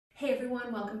Hey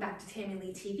everyone, welcome back to Tammy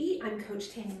Lee TV. I'm Coach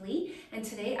Tammy Lee, and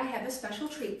today I have a special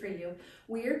treat for you.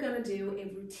 We're going to do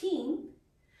a routine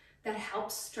that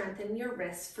helps strengthen your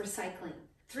wrists for cycling.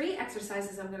 3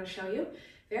 exercises I'm going to show you.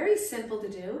 Very simple to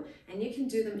do, and you can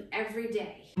do them every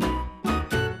day.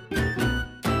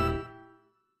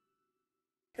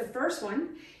 The first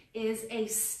one is a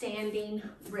standing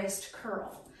wrist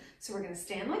curl. So we're going to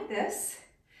stand like this,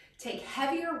 take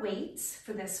heavier weights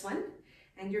for this one,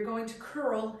 and you're going to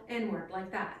curl inward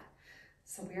like that.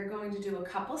 So we are going to do a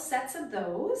couple sets of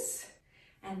those,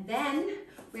 and then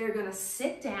we are going to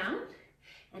sit down,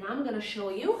 and I'm going to show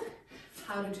you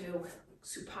how to do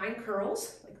supine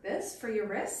curls like this for your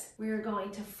wrists. We are going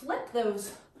to flip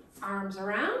those arms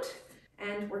around,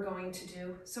 and we're going to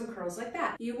do some curls like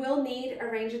that. You will need a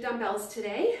range of dumbbells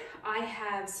today. I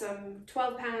have some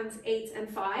 12 pounds, 8s, and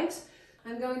 5s.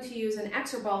 I'm going to use an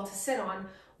exer ball to sit on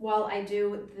while I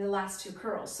do the last 2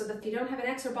 curls. So that if you don't have an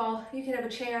exer ball, you can have a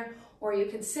chair or you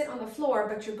can sit on the floor,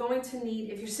 but you're going to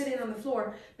need, if you're sitting on the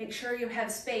floor, make sure you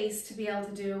have space to be able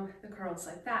to do the curls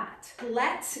like that.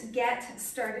 Let's get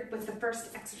started with the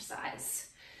first exercise.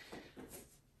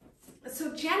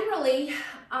 So generally,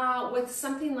 with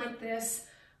something like this,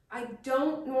 I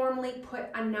don't normally put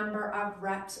a number of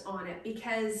reps on it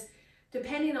because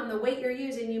depending on the weight you're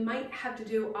using, you might have to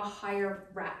do a higher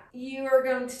rep. You are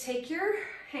going to take your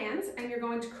hands and you're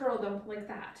going to curl them like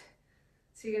that.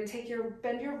 So you're going to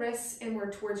bend your wrists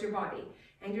inward towards your body,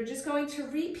 and you're just going to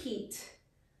repeat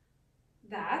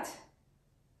that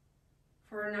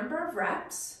for a number of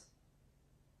reps.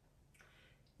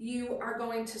 You are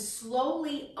going to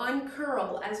slowly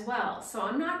uncurl as well. So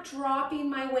I'm not dropping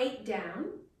my weight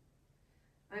down.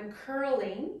 I'm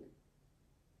curling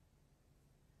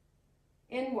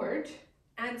inward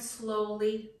and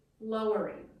slowly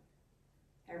lowering.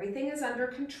 Everything is under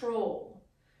control.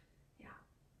 Yeah.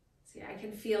 See, I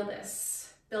can feel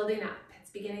this building up. It's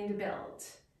beginning to build.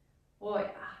 Oh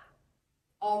yeah.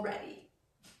 Already.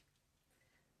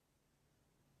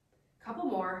 Couple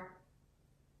more.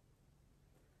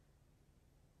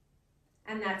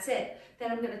 And that's it.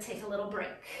 Then I'm going to take a little break.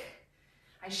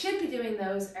 I should be doing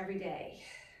those every day.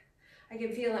 I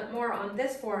can feel it more on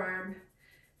this forearm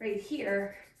right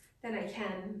here than I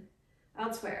can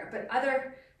elsewhere. But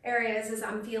other areas is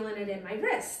I'm feeling it in my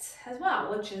wrists as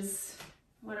well, which is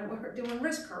when we're doing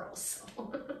wrist curls.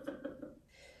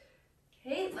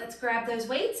 Okay, let's grab those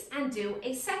weights and do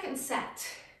a second set.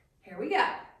 Here we go.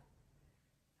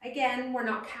 Again, we're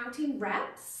not counting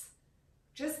reps,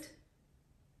 just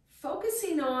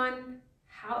focusing on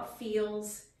how it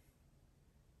feels,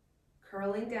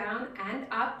 curling down and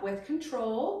up with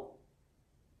control,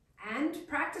 and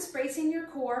practice bracing your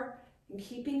core and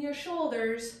keeping your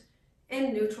shoulders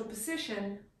in neutral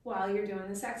position while you're doing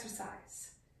this exercise.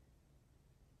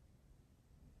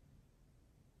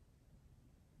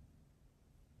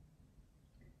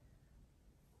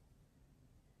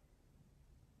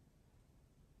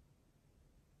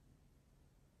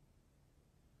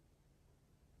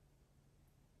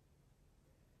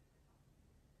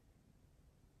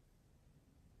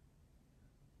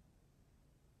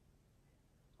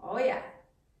 Oh yeah,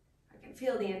 I can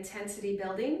feel the intensity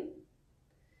building.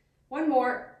 One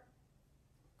more.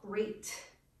 Great.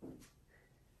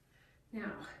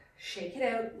 Now, shake it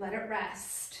out, let it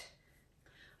rest.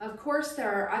 Of course,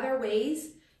 there are other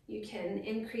ways you can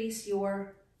increase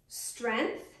your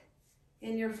strength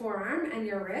in your forearm and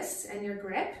your wrists and your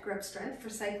grip strength for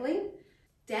cycling.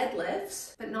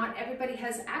 Deadlifts, but not everybody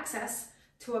has access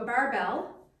to a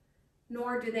barbell,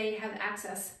 nor do they have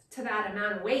access to that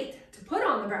amount of weight to put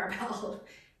on the barbell.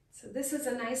 So this is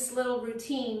a nice little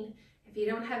routine if you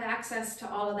don't have access to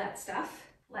all of that stuff.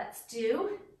 Let's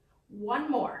do one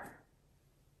more.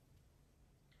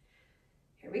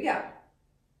 Here we go.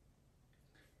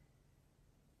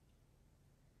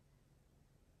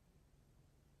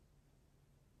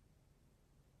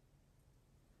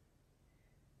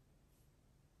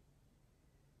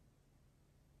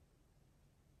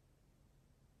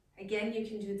 Again, you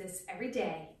can do this every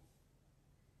day.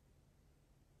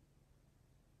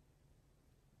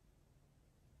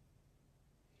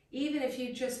 Even if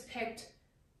you just picked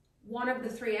one of the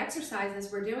 3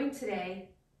 exercises we're doing today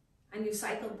and you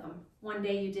cycled them. One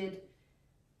day you did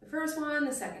the first one,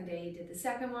 the second day you did the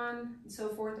second one, and so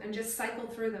forth, and just cycle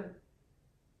through them.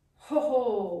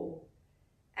 Ho-ho!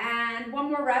 And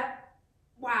one more rep.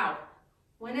 Wow.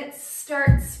 When you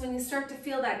start to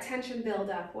feel that tension build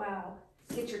up, wow.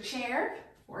 Get your chair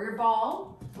or your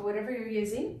ball or whatever you're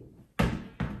using.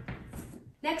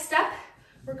 Next up,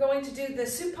 we're going to do the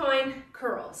supine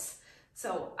curls.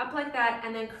 So up like that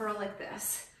and then curl like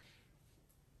this.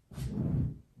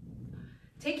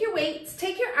 Take your weights,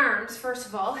 take your arms, first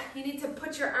of all. You need to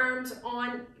put your arms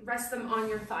on, rest them on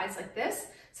your thighs like this.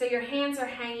 So your hands are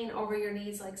hanging over your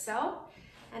knees like so.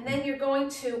 And then you're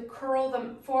going to curl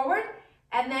them forward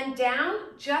and then down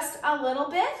just a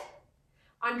little bit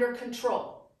under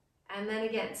control. And then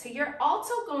again, so you're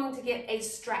also going to get a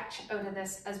stretch out of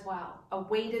this as well, a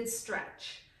weighted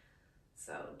stretch.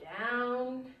 So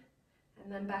down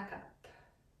and then back up.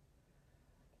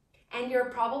 And you're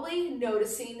probably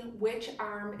noticing which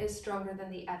arm is stronger than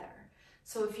the other.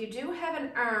 So if you do have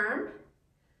an arm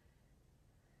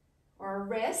or a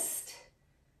wrist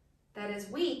that is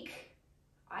weak,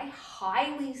 I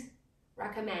highly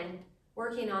recommend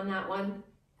working on that one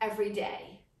every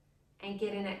day and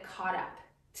getting it caught up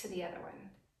to the other one.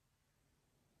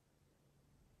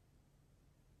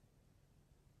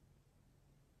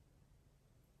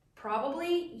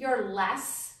 Probably your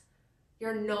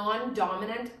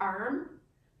non-dominant arm,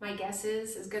 my guess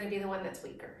is going to be the one that's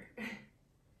weaker.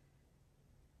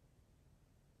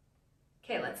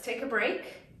 Okay, let's take a break.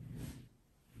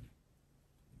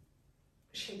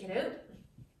 Shake it out.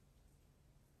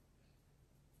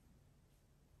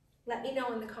 Let me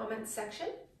know in the comments section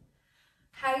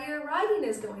how your riding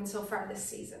is going so far this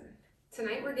season.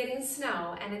 Tonight we're getting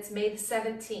snow and it's May the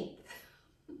 17th.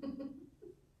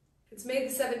 It's May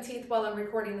the 17th while I'm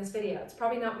recording this video. It's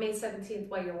probably not May 17th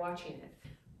while you're watching it,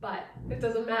 but it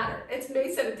doesn't matter. It's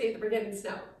May 17th and we're getting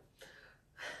snow.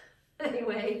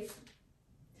 Anyway,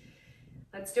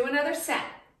 let's do another set.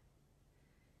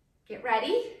 Get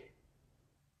ready.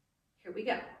 Here we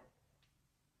go.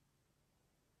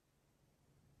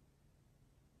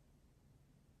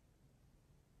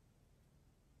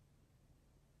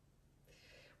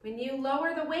 When you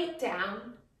lower the weight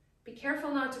down, be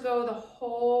careful not to go the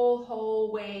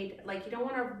whole way. Like you don't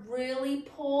want to really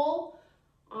pull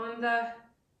on the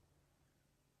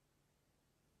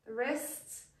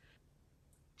wrists.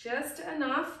 Just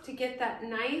enough to get that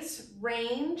nice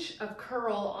range of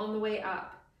curl on the way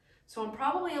up. So I'm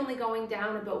probably only going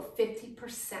down about 50%,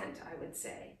 I would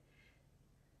say.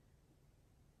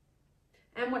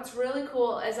 And what's really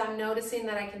cool is I'm noticing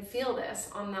that I can feel this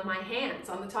on my hands,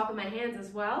 on the top of my hands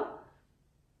as well.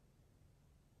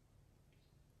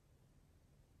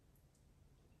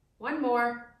 One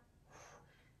more.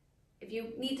 If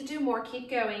you need to do more,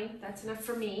 keep going. That's enough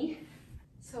for me.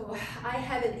 So I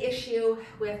have an issue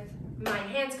with my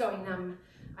hands going numb.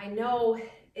 I know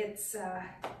it's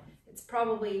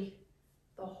probably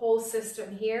the whole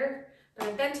system here, but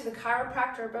I've been to the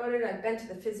chiropractor about it. I've been to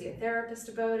the physiotherapist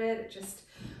about it.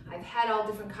 I've had all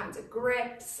different kinds of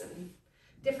grips and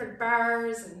different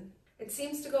bars, and it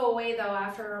seems to go away though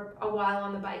after a while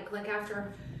on the bike. Like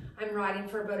after I'm riding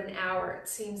for about an hour, it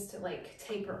seems to like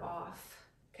taper off.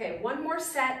 Okay, one more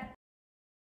set.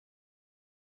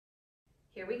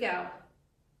 Here we go.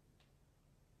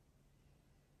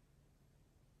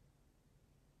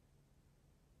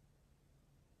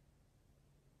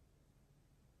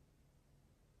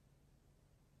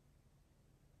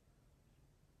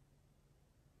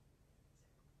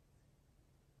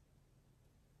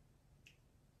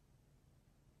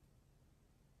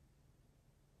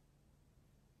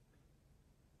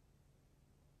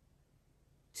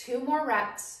 Two more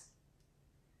reps.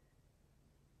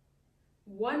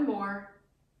 One more.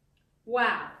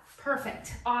 Wow,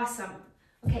 perfect, awesome.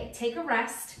 Okay, take a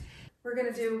rest. We're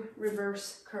gonna do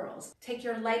reverse curls. Take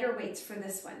your lighter weights for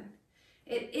this one.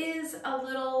 It is a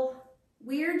little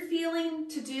weird feeling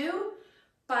to do,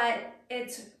 but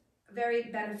it's very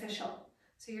beneficial.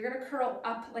 So you're gonna curl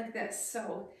up like this.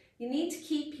 So you need to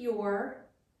keep your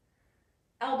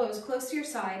elbows close to your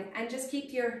side and just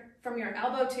keep from your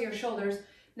elbow to your shoulders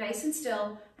nice and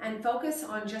still, and focus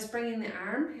on just bringing the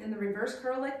arm in the reverse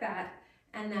curl like that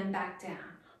and then back down,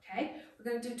 okay?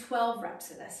 We're gonna do 12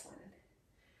 reps of this one.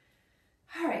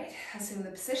 All right, assume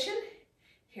the position.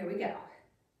 Here we go.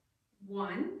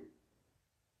 1,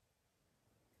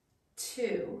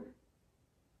 2,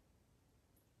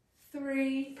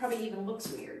 3, probably even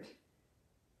looks weird.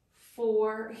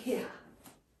 4, yeah.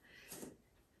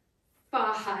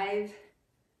 5,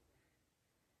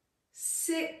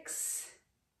 6,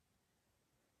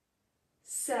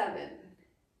 7,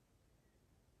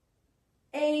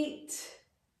 8,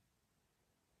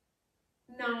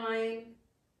 9,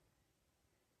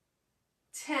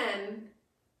 10,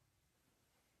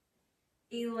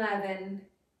 11,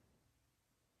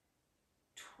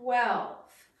 12.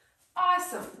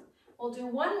 Awesome. We'll do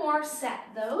one more set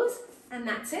of those, and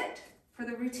that's it for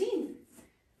the routine.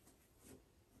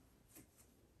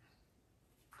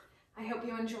 I hope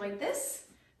you enjoyed this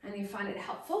and you find it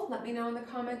helpful. Let me know in the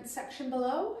comment section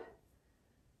below.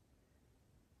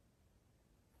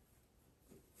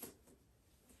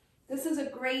 This is a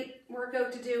great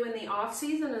workout to do in the off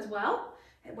season as well,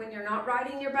 when you're not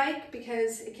riding your bike,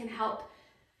 because it can help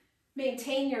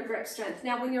maintain your grip strength.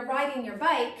 Now, when you're riding your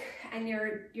bike and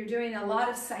you're doing a lot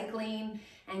of cycling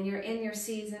and you're in your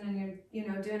season and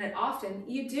you're doing it often,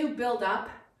 you do build up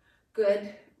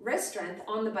good wrist strength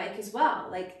on the bike as well.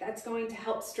 Like, that's going to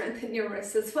help strengthen your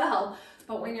wrists as well.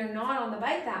 But when you're not on the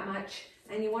bike that much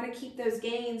and you want to keep those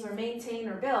gains or maintain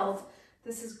or build,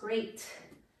 this is great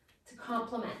to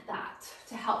complement that,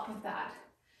 to help with that.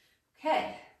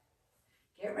 Okay,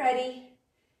 get ready.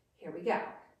 Here we go.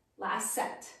 Last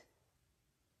set.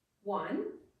 1,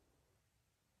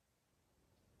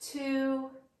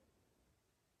 2,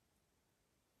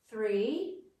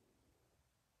 3,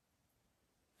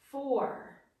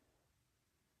 4,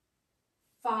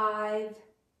 5,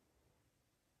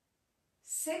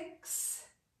 6,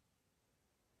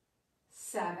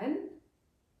 7,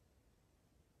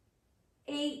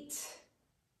 8,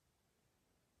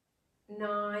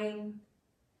 9.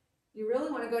 You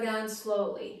really want to go down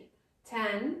slowly.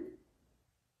 10,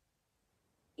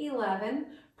 11,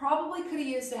 probably could have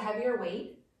used a heavier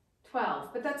weight.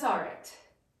 12, but that's all right.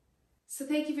 So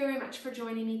thank you very much for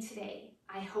joining me today.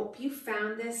 I hope you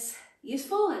found this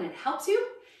useful and it helps you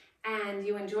and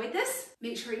you enjoyed this.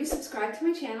 Make sure you subscribe to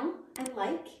my channel and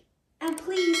like, and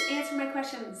please answer my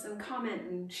questions and comment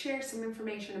and share some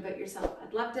information about yourself.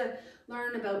 I'd love to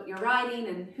learn about your riding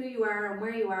and who you are and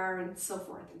where you are and so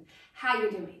forth and how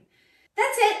you're doing.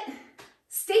 That's it.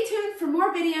 Stay tuned for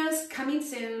more videos coming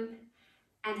soon,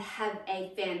 and have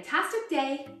a fantastic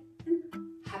day and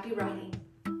happy riding.